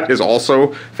like that is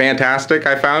also fantastic.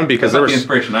 I found because there was the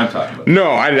inspiration I'm talking about.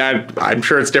 No, I'm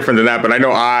sure it's different than that, but I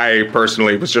know I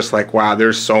personally was just like, wow,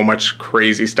 there's so much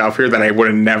crazy stuff here that I would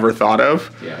have never thought of.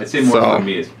 Yeah, I'd say more for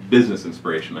me is business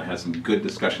inspiration. I had some good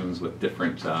discussions with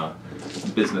different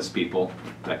business people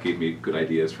that gave me good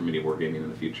ideas for MiniWarGaming in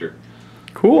the future.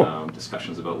 Cool.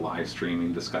 Discussions about live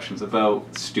streaming, discussions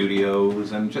about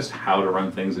studios, and just how to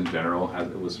run things in general.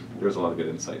 There was a lot of good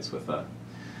insights with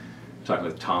talking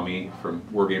with Tommy from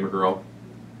Wargamer Girl,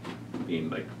 being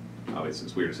like, obviously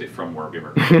it's weird to say from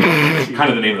Wargamer Girl. It's kind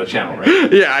of the name of the channel,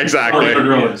 right? Yeah, exactly. Wargamer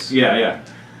Girl is, yeah.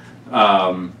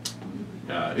 And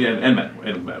met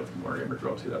with Wargamer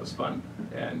Girl too. That was fun,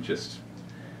 and just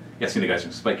seeing the guys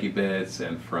from Spiky Bits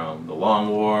and from the Long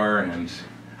War, and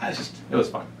it was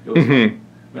fun. It was fun.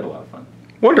 We had a lot of fun.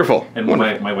 Wonderful. And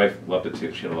Wonderful. my wife loved it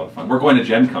too. She had a lot of fun. We're going to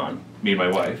Gen Con, me and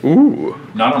my wife. Ooh.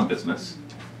 Not on business,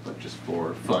 but just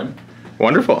for fun.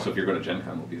 Wonderful. So if you're going to Gen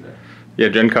Con, we'll be there. Yeah,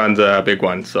 Gen Con's a big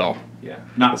one, so. Yeah,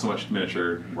 not so much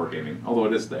miniature wargaming, although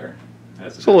it is there.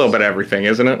 It's a little bit of everything,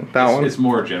 isn't it? That one? It's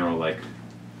more general, like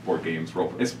board games,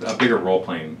 it's a bigger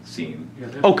role-playing scene. Yeah,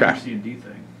 that's Okay. the C&D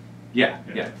thing. Yeah,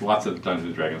 lots of Dungeons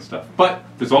and Dragons stuff. But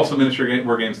there's also miniature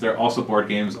war games there, also board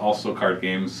games, also card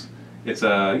games. It's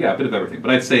a bit of everything.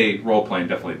 But I'd say role-playing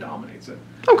definitely dominates it.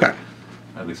 Okay.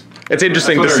 At least It's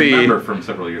interesting that's to what I see. remember from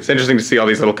several years It's interesting to see all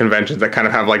these little conventions that kind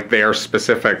of have like their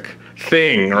specific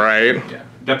thing, right? Yeah,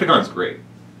 Adepticon's great.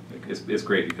 It's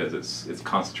great because it's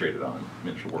concentrated on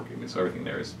miniature wargaming, so everything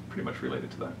there is pretty much related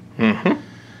to that. Mm-hmm.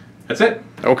 That's it.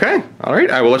 Okay. All right.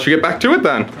 I will let you get back to it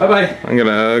then. Bye bye. I'm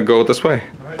gonna go this way.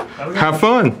 All right. Have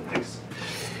fun. Thanks.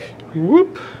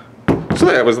 Whoop. So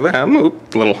that was them.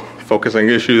 Oop, little focusing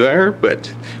issue there,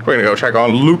 but we're gonna go check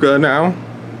on Luca now.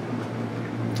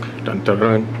 Dun dun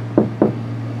dun.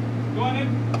 Go on in.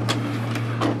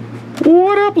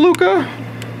 What up, Luca?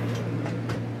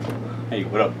 Hey,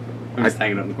 what up? I'm just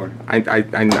hanging out in the corner. I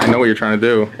know what you're trying to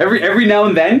do. Every now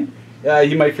and then,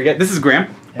 you might forget. This is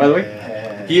Graham, by the way.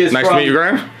 He is Nice from, to meet you,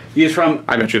 Graham. He is from.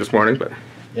 I met you this morning, but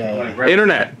Yeah.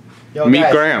 internet. Yo, Meet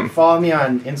guys, Graham. Follow me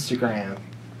on Instagram.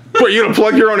 What, you gonna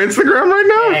plug your own Instagram right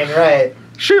now? Dang right.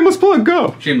 Shameless plug,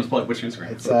 go. Shameless plug. What's your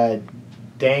Instagram? It's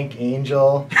Dank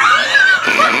Angel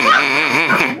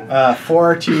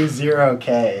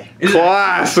 420K.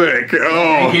 Classic.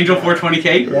 Oh, Angel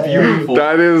 420K. Yeah. Beautiful.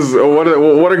 that is what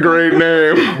a great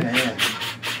name. Yeah.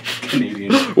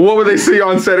 Canadian. What would they see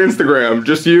on said Instagram?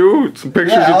 Just you? Some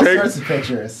pictures Yeah, all you take? sorts of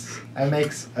pictures. I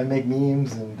make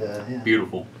memes and yeah.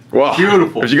 Beautiful. Well,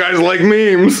 Beautiful. if you guys like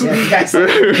memes. Yeah, you guys like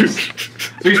memes.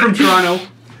 So he's from Toronto.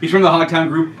 He's from the Hogtown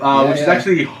group, which is yeah.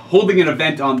 actually holding an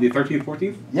event on the 13th,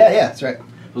 14th. Yeah, that's right.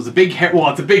 It was a big,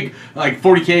 it's a big, like,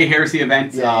 40K Heresy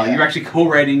event. Yeah, yeah. You're actually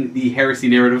co-writing the Heresy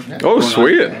narrative. Yeah. Oh, going on.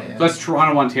 sweet. Yeah. So that's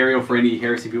Toronto, Ontario for any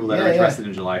Heresy people that Yeah, are yeah. interested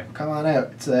in July. Come on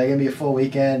out. It's gonna be a full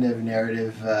weekend of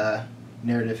narrative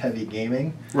heavy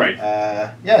gaming. Right.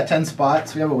 Yeah, 10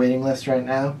 spots. We have a waiting list right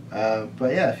now.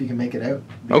 But yeah, if you can make it out.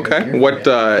 be great to Okay. hear from What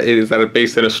you. is that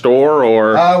based in a store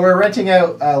or? We're renting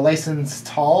out licensed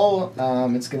hall.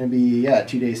 It's going to be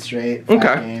 2 days straight. 5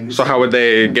 Okay. games. So how would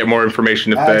they get more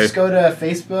information if they? Just go to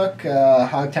Facebook,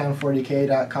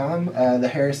 hogtown40k.com. The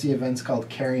heresy event's called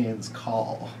Carrion's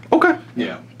Call. Okay.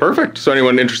 Yeah. Perfect. So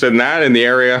anyone interested in that in the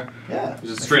area? Yeah. It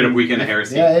was a straight up weekend of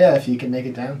Heresy. Yeah, if you can make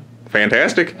it down.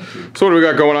 Fantastic. So what do we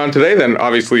got going on today then?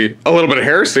 Obviously a little bit of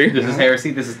heresy. This is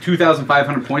Heresy. This is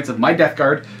 2,500 points of my Death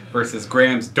Guard versus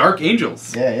Graham's Dark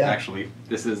Angels. Yeah. Actually,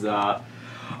 this is a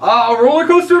roller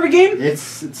coaster of a game It's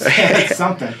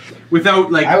something.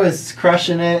 without like. I was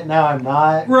crushing it. Now I'm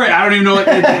not. Right, I don't even know.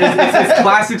 It's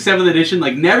classic 7th edition.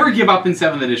 Like, never give up in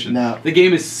 7th edition. No. The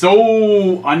game is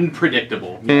so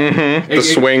unpredictable. Mm-hmm. The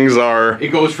swings are. It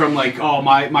goes from like, oh,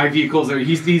 my vehicles are.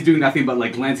 He's doing nothing but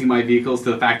like lancing my vehicles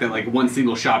to the fact that like one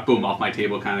single shot, boom, off my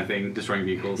table kind of thing, destroying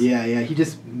vehicles. Yeah. He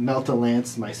just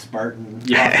melt-a-lanced my Spartan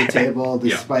Yeah. off the table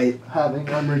despite having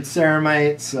armored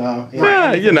ceramite. So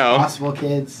Yeah, you know. Possible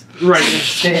kids. Right.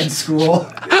 Stay in school.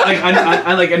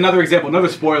 I like another example, another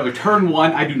spoiler. Turn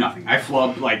 1, I do nothing. I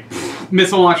flub like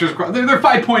missile launchers. They're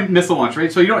 5-point missile launch,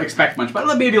 right? So you don't expect much, but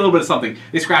maybe a little bit of something.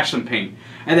 They scratch some paint,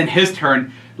 and then his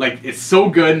turn, like it's so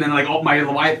good, and then like my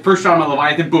Leviathan, first shot on my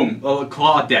Leviathan, boom,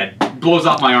 claw dead, blows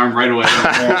off my arm right away.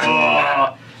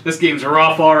 Oh, this game's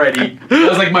rough already. That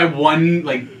was like my one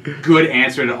like good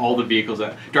answer to all the vehicles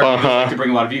that Dark like to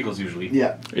bring a lot of vehicles usually.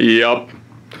 Yeah. Yep.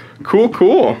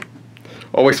 Cool.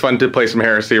 Always fun to play some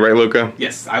heresy, right, Luca?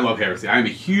 Yes, I love Heresy. I'm a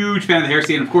huge fan of the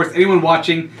Heresy, and of course, anyone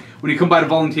watching, when you come by to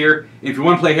volunteer, if you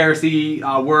want to play Heresy,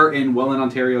 we're in Welland,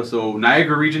 Ontario, so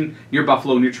Niagara region, near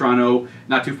Buffalo, near Toronto,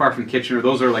 not too far from Kitchener.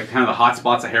 Those are like kind of the hot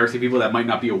spots of Heresy people that might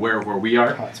not be aware of where we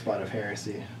are. Hotspot of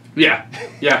heresy. Yeah.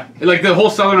 Like the whole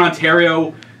southern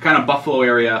Ontario, kind of Buffalo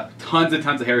area, tons and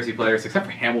tons of Heresy players, except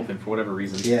for Hamilton for whatever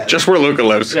reason. Yeah. Just where Luca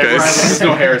lives, Yeah, guys. there's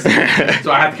no Heresy.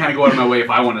 So I have to kind of go out of my way if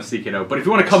I want to seek it out. But if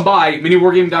you want to come by,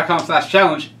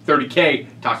 miniwargaming.com/challenge, 30K,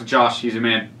 talk to Josh, he's your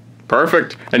man.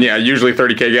 Perfect. And yeah, usually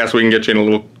 30K gas we can get you in a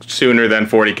little sooner than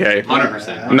 40K.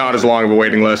 100%. Not as long of a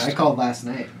waiting list. I called last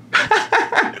night.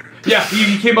 Yeah,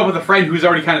 he came up with a friend who's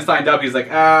already kind of signed up. He's like,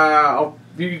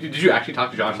 did you actually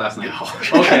talk to Josh last night?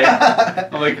 No. Okay.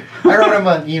 I'm like, I wrote him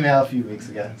an email a few weeks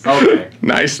ago. okay.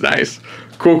 Nice.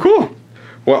 Cool.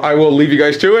 Well, I will leave you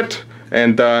guys to it.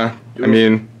 And, I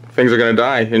mean, things are going to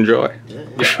die. Enjoy. Yeah,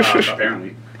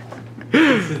 apparently.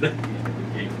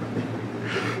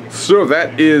 So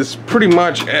that is pretty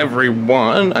much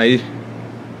everyone. I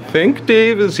think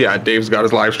Dave's got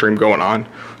his live stream going on.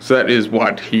 So that is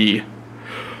what he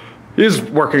is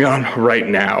working on right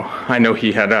now. I know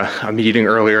he had a meeting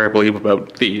earlier, I believe,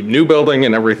 about the new building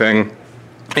and everything,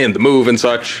 and the move and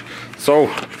such. So,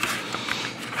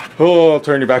 I'll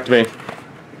turn you back to me.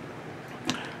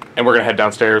 And we're gonna head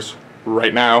downstairs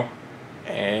right now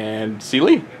and see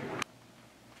Lee.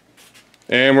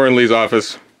 And we're in Lee's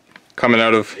office, coming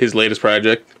out of his latest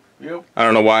project. Yep. I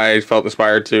don't know why I felt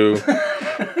inspired to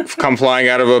come flying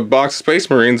out of a box of Space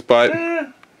Marines, but...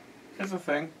 It's a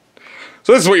thing.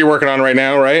 So this is what you're working on right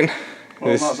now, right?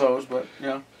 Well, not those, but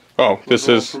yeah. Oh, this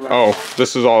is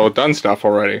all done stuff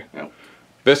already. Yep.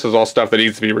 This is all stuff that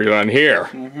needs to be redone here.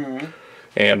 Mm-hmm.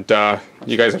 And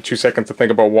you guys have 2 seconds to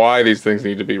think about why these things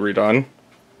need to be redone.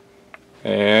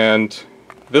 And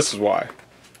this is why.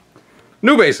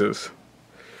 New bases.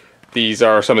 These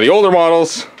are some of the older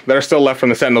models that are still left from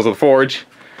the Sentinels of the Forge.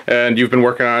 And you've been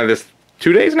working on this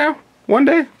 2 days now? 1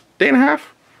 day? Day and a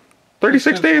half?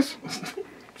 36 days?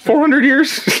 400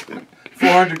 years?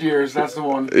 400 years, that's the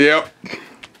one. Yep.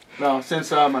 No,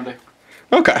 since Monday.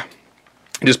 Okay.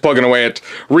 Just plugging away at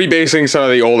rebasing some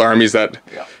of the old armies that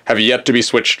have yet to be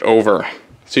switched over.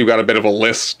 So you've got a bit of a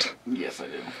list. Yes, I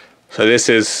did. So this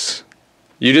is...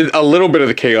 You did a little bit of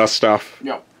the Chaos stuff.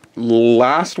 Yep.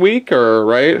 Last week, or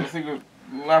right? I think it was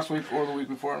last week or the week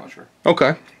before, I'm not sure.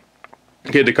 Okay.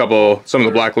 Did some of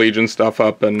the Black Legion stuff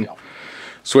up and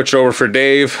switched over for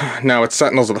Dave. Now it's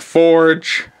Sentinels of the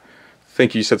Forge. I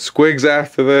think you said Squigs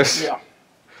after this. Yeah.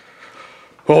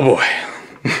 Oh boy.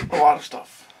 A lot of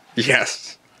stuff.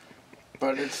 Yes.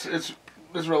 But it's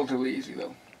relatively easy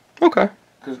though. Okay.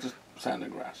 Because it's just sand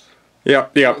and grass.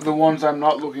 Yep. The ones I'm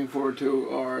not looking forward to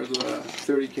are the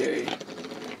 30K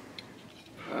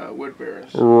wood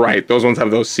bearers. Right. Those ones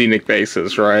have those scenic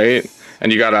bases, right?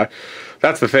 And you gotta...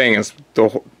 That's the thing, is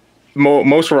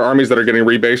most of our armies that are getting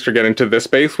rebased are getting to this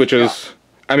base, which is,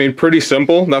 I mean, pretty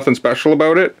simple. Nothing special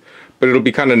about it. But it'll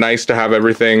be kind of nice to have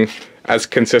everything as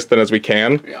consistent as we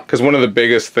can. Because one of the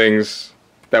biggest things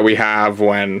that we have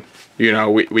when, you know,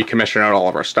 we commission out all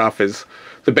of our stuff is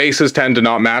the bases tend to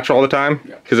not match all the time.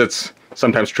 Because it's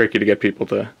sometimes tricky to get people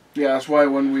to... Yeah, that's why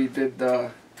when we did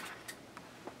the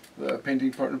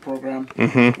painting partner program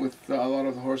with a lot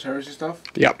of the Horse Heresy stuff,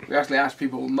 we actually asked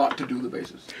people not to do the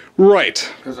bases.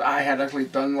 Right. Because I had actually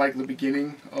done like the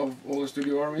beginning of all the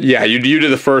studio armies. Yeah, you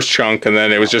did the first chunk, and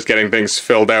then it was just getting things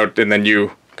filled out, and then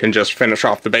you can just finish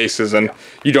off the bases, and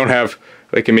you don't have,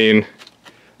 like, I mean,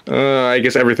 I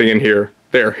guess everything in here.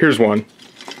 Here's one.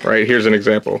 Right, here's an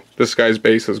example. This guy's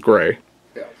base is gray.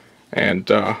 Yeah. And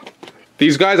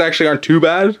these guys actually aren't too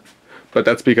bad, but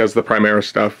that's because the Primaris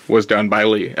stuff was done by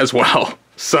Lee as well.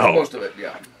 So most of it,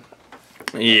 yeah.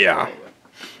 Yeah.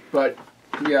 But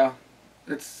yeah,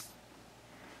 it's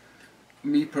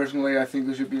me personally. I think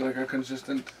there should be like a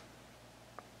consistent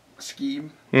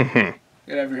scheme in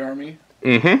every army.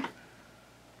 It's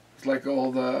like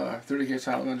all the 30K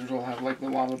Salamanders will have like the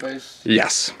lava base.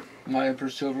 Yes. My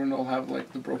Emperor's Children will have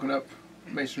like the broken up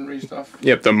masonry stuff.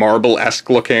 Yep, the marble-esque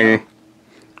looking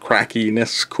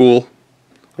crackiness, cool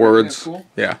words. Cool.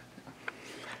 Yeah.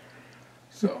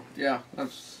 So yeah,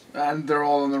 and they're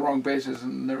all on the wrong bases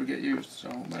and never get used. So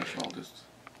might as well just.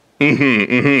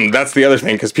 That's the other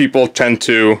thing, because people tend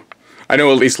to. I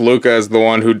know at least Luca is the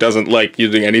one who doesn't like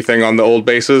using anything on the old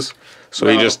bases, so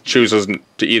he just chooses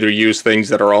to either use things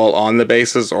that are all on the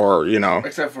bases or, you know.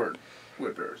 Except for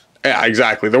wood bearers. Yeah,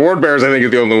 exactly. The ward bearers, I think, are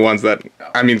the only ones that.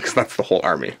 I mean, because that's the whole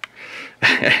army.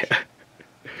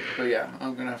 But yeah,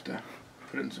 I'm gonna have to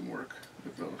put in some work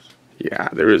with those. Yeah,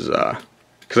 there is,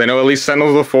 because I know at least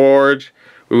Sentinels of the Forge,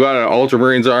 we've got an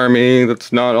Ultramarines army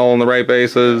that's not all in the right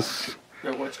bases.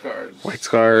 Yeah, White Scars. White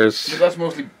Scars. But that's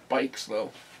mostly bikes,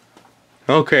 though.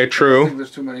 Okay, I true. think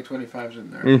there's too many 25s in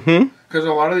there. Because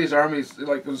a lot of these armies,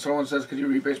 like when someone says, could you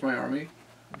rebase my army?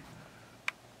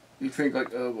 You think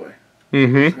like, oh boy,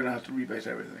 I'm gonna have to rebase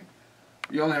everything.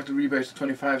 You only have to rebase the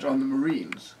 25s on the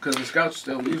Marines, because the Scouts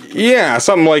still use them. Yeah,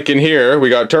 something like in here, we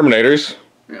got Terminators.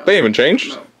 Yeah. They haven't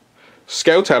changed. No.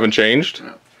 Scouts haven't changed.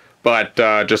 No. But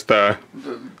just the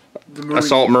Marines.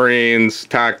 Assault Marines,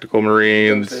 Tactical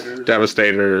Marines,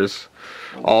 Devastators.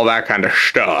 all that kind of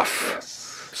stuff.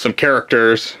 Yes. Some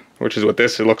characters, which is what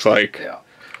this looks like. Yeah.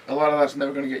 A lot of that's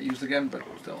never going to get used again, but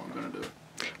still, I'm going to do it.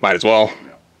 Might as well.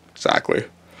 Yeah. Exactly.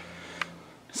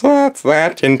 So that's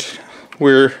that, and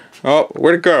we're... Oh,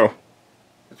 where'd it go?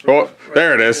 Oh,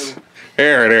 there it is.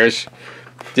 There it is.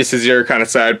 This is your kind of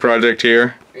side project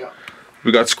here. Yeah.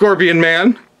 We got Scorpion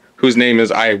Man, whose name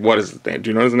is... What is his name? Do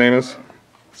you know what his name is?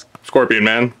 Scorpion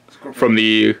Man. Scorpion. From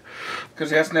the... Because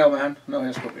he has Snail Man. No, he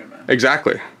has Scorpion Man.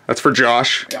 Exactly. That's for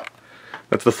Josh. Yeah.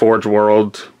 That's the Forge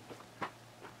World.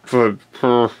 For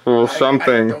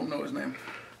something. I don't know his name.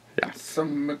 Yeah.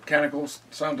 Some mechanical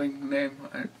sounding name.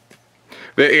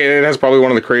 It has probably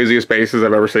one of the craziest bases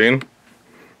I've ever seen.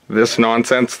 This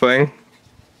nonsense thing.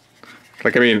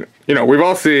 Like, I mean, you know, we've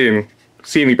all seen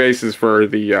the bases for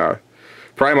the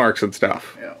Primarchs and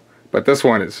stuff. Yeah. But this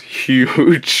one is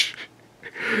huge.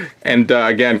 And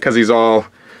again, because he's all...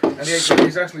 And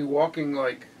he's actually walking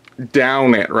like...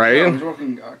 down it, right? No, he's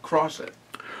walking across it.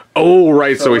 Oh,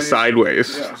 right, so he's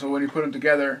sideways. Yeah, so when you put him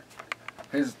together,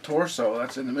 his torso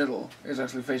that's in the middle is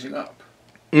actually facing up.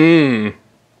 Mmm.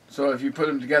 So if you put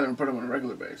them together and put them on a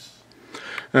regular base.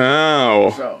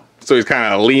 Oh. So he's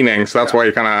kind of leaning, so that's why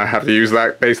you kind of have to use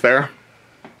that base there?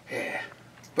 Yeah.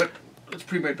 But it's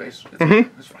pre-made base.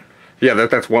 It's fine. Yeah,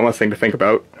 that's one less thing to think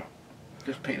about.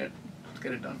 Just paint it. Let's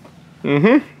get it done.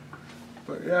 Mm-hmm.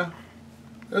 But yeah,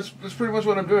 that's pretty much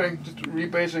what I'm doing. Just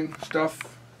rebasing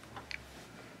stuff.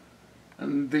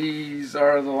 And these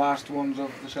are the last ones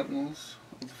of the Sentinels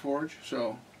of the Forge,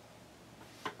 so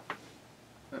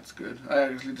that's good. I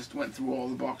actually just went through all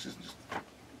the boxes and just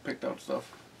picked out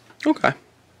stuff. Okay.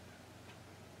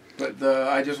 But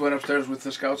I just went upstairs with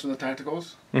the Scouts and the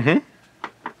Tacticals. Mm-hmm.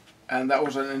 And that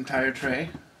was an entire tray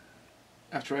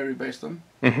after I rebased them.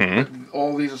 Mm-hmm.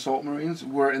 All these Assault Marines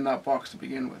were in that box to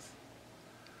begin with.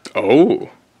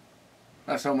 Oh.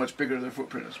 That's how much bigger their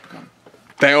footprint has become.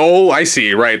 I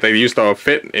see, right. They used to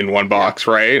fit in one box,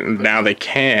 right? And now they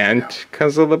can't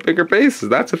because of the bigger bases.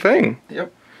 That's a thing.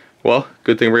 Yep. Well,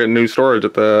 good thing we're getting new storage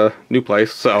at the new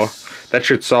place, so that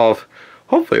should solve,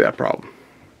 hopefully, that problem.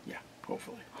 Yeah,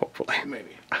 hopefully. Hopefully.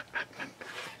 Maybe.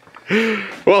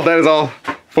 Well, that is all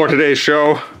for today's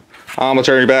show. I'm going to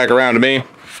turn you back around to me.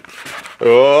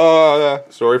 Oh,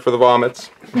 sorry for the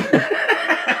vomits.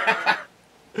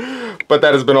 But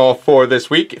that has been all for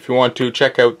this week. If you want to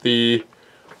check out the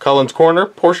Cullen's Corner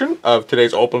portion of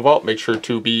today's Open Vault, make sure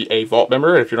to be a Vault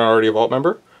member. If you're not already a Vault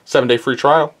member, 7-day free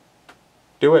trial.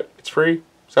 Do it. It's free.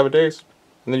 7 days.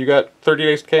 And then you got 30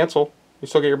 days to cancel. You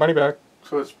still get your money back.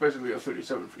 So it's basically a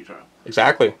 37 free trial.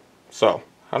 Exactly. So,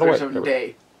 how do I...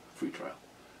 37-day free trial.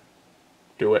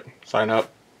 Do it. Sign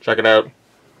up. Check it out.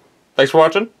 Thanks for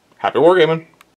watching. Happy wargaming.